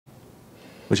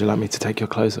Would you like me to take your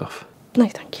clothes off? No,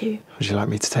 thank you. Would you like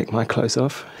me to take my clothes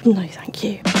off? No, thank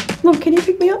you. Mum, can you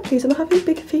pick me up, please? I'm having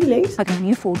bigger feelings. I can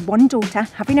only afford one daughter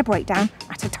having a breakdown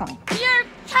at a time. You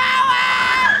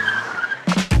coward!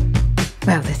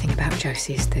 Well, the thing about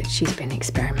Josie is that she's been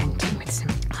experimenting with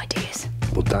some ideas.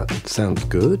 Well, that sounds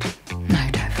good. No,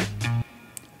 Dev.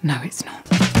 No, it's not.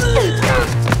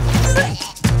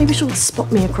 Maybe she'll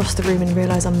spot me across the room and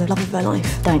realise I'm the love of her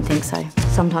life. Don't think so.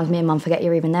 Sometimes me and Mum forget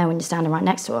you're even there when you're standing right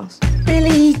next to us.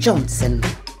 Billie Johnson.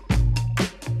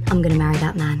 I'm gonna marry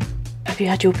that man. Have you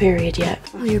had your period yet?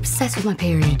 Oh, you're obsessed with my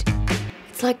period.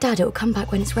 It's like Dad, it'll come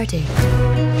back when it's ready.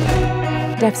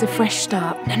 Dev's a fresh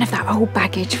start. None of that old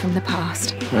baggage from the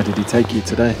past. Where did he take you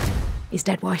today? His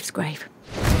dead wife's grave.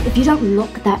 If you don't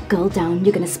lock that girl down,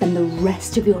 you're gonna spend the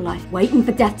rest of your life waiting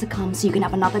for death to come so you can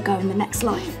have another go in the next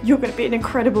life. You're gonna be an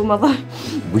incredible mother.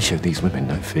 We show these women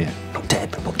no fear. Not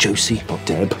Deb, not Josie, not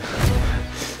Deb.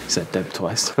 Said Deb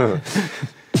twice. At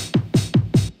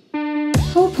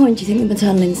what point do you think the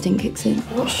maternal instinct kicks in?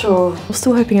 I'm not sure. I'm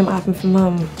still hoping it might happen for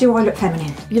Mum. Do I look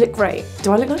feminine? You look great.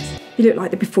 Do I look nice? You look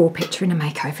like the before picture in a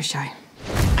makeover show.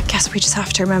 I guess we just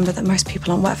have to remember that most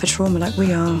people aren't wet for trauma like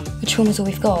we are. The trauma's all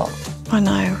we've got. I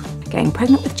know. Getting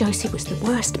pregnant with Josie was the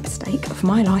worst mistake of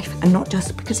my life, and not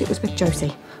just because it was with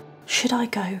Josie. Should I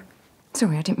go?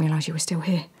 Sorry, I didn't realise you were still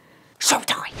here. So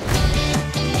die!